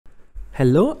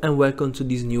Hello and welcome to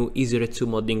this new ER2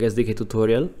 modding SDK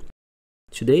tutorial.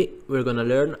 Today we're gonna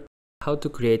learn how to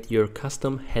create your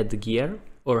custom headgear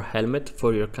or helmet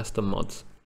for your custom mods.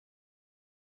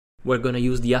 We're gonna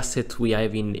use the asset we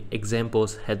have in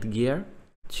examples headgear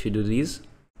to do this,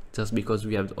 just because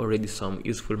we have already some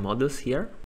useful models here.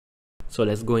 So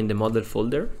let's go in the model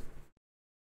folder.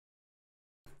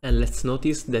 And let's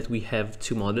notice that we have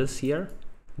two models here,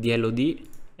 the LOD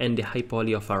and the high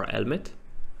poly of our helmet.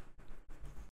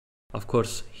 Of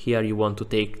course, here you want to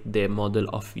take the model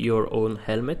of your own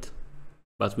helmet,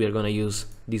 but we are going to use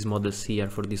these models here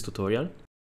for this tutorial.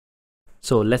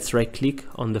 So let's right click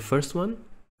on the first one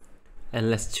and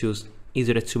let's choose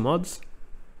ER2 mods,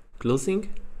 closing,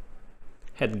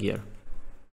 headgear.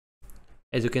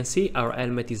 As you can see, our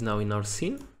helmet is now in our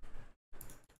scene.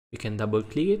 We can double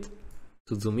click it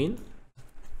to zoom in.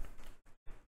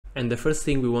 And the first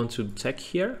thing we want to check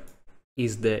here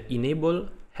is the enable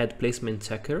head placement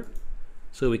checker.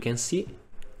 So we can see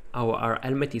how our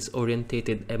helmet is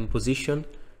orientated and positioned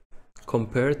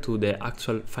compared to the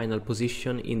actual final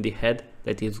position in the head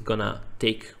that it's gonna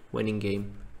take when in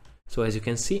game. So as you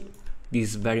can see, this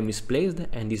is very misplaced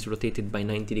and is rotated by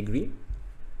 90 degrees.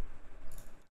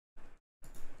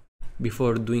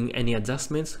 Before doing any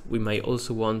adjustments, we might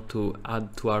also want to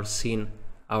add to our scene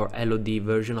our LOD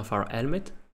version of our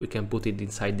helmet. We can put it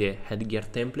inside the headgear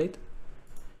template.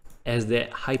 As the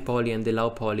high poly and the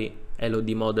low poly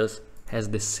LOD models has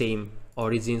the same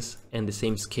origins and the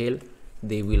same scale,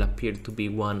 they will appear to be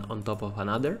one on top of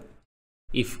another.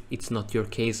 If it's not your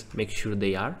case, make sure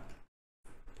they are.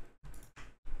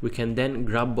 We can then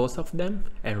grab both of them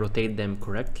and rotate them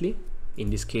correctly. In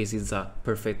this case, it's a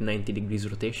perfect 90 degrees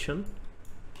rotation.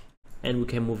 And we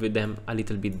can move them a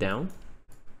little bit down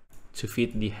to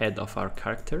fit the head of our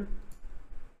character.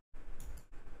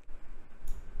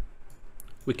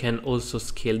 We can also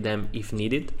scale them if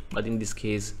needed, but in this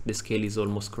case the scale is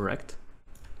almost correct.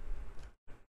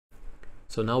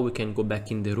 So now we can go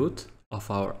back in the root of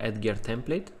our Headgear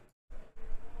template.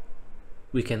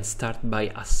 We can start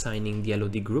by assigning the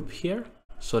LOD group here.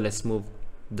 So let's move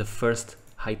the first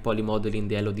high poly model in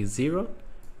the LOD 0,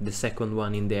 the second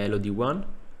one in the LOD 1,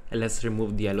 and let's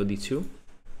remove the LOD 2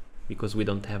 because we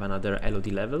don't have another LOD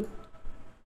level.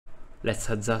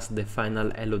 Let's adjust the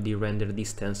final LOD render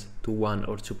distance to 1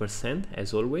 or 2%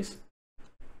 as always,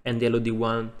 and the LOD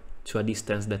 1 to a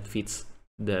distance that fits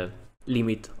the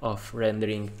limit of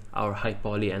rendering our high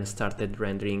poly and started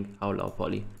rendering our low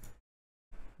poly.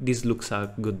 This looks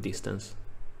a good distance.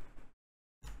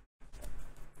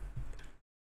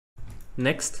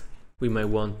 Next, we might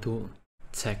want to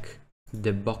check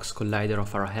the box collider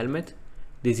of our helmet.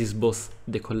 This is both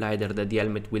the collider that the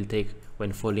helmet will take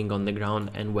when falling on the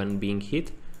ground and when being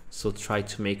hit, so try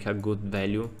to make a good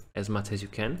value as much as you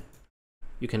can.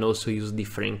 You can also use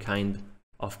different kind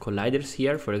of colliders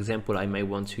here. For example, I might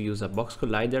want to use a box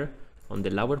collider on the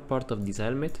lower part of this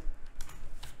helmet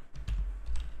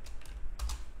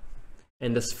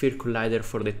and a sphere collider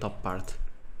for the top part.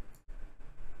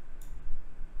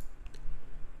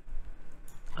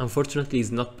 Unfortunately,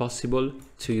 it's not possible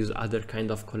to use other kind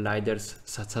of colliders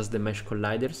such as the mesh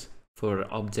colliders for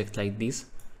objects like this.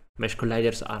 Mesh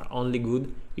colliders are only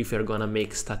good if you're gonna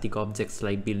make static objects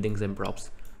like buildings and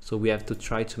props. So we have to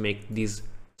try to make this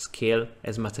scale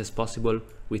as much as possible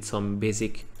with some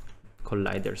basic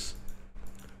colliders.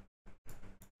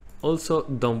 Also,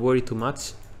 don't worry too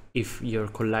much if your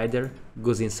collider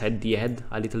goes inside the head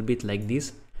a little bit like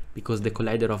this, because the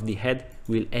collider of the head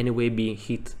will anyway be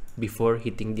hit before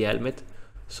hitting the helmet,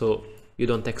 so you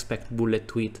don't expect bullet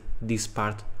to hit this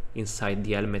part inside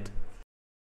the helmet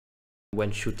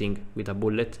when shooting with a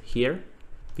bullet here,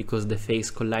 because the face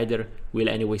collider will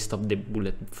anyway stop the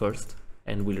bullet first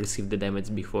and will receive the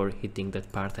damage before hitting that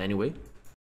part anyway.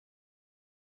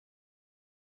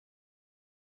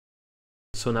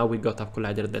 So now we got a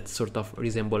collider that sort of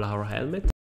resembles our helmet,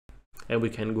 and we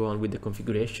can go on with the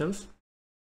configurations.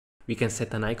 We can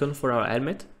set an icon for our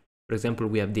helmet. For example,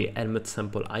 we have the helmet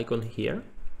sample icon here.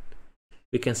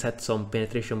 We can set some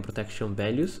penetration protection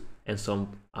values and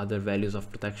some other values of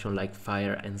protection like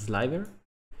fire and sliver.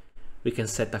 We can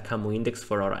set a camo index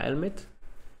for our helmet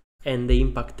and the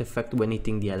impact effect when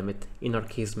hitting the helmet, in our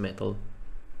case metal.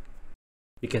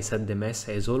 We can set the mesh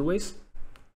as always.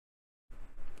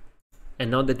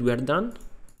 And now that we are done,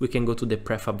 we can go to the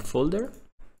prefab folder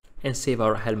and save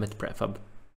our helmet prefab.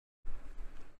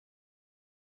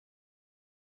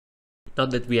 Now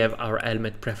that we have our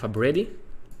helmet prefab ready,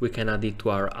 we can add it to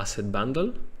our asset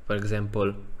bundle. For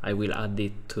example, I will add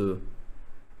it to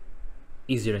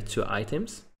ER2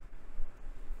 items.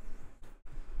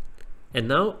 And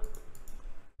now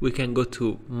we can go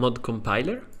to mod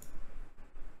compiler,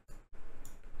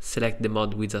 select the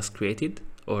mod we just created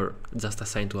or just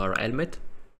assigned to our helmet,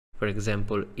 for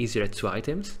example ER2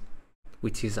 items,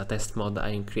 which is a test mod I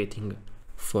am creating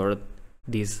for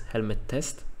this helmet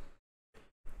test.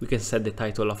 We can set the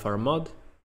title of our mod,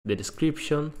 the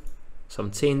description, some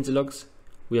changelogs.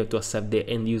 We have to accept the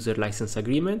end user license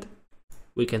agreement.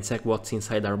 We can check what's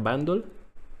inside our bundle.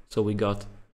 So we got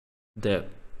the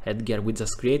headgear we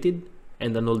just created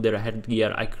and an older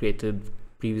headgear I created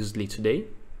previously today.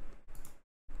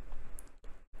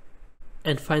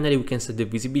 And finally we can set the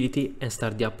visibility and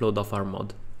start the upload of our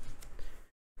mod.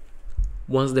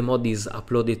 Once the mod is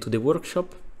uploaded to the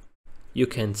workshop, you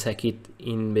can check it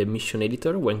in the mission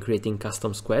editor when creating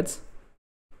custom squads,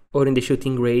 or in the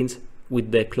shooting range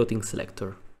with the clothing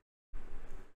selector.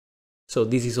 So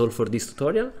this is all for this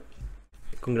tutorial.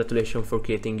 Congratulations for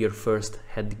creating your first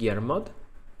headgear mod,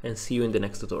 and see you in the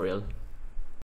next tutorial.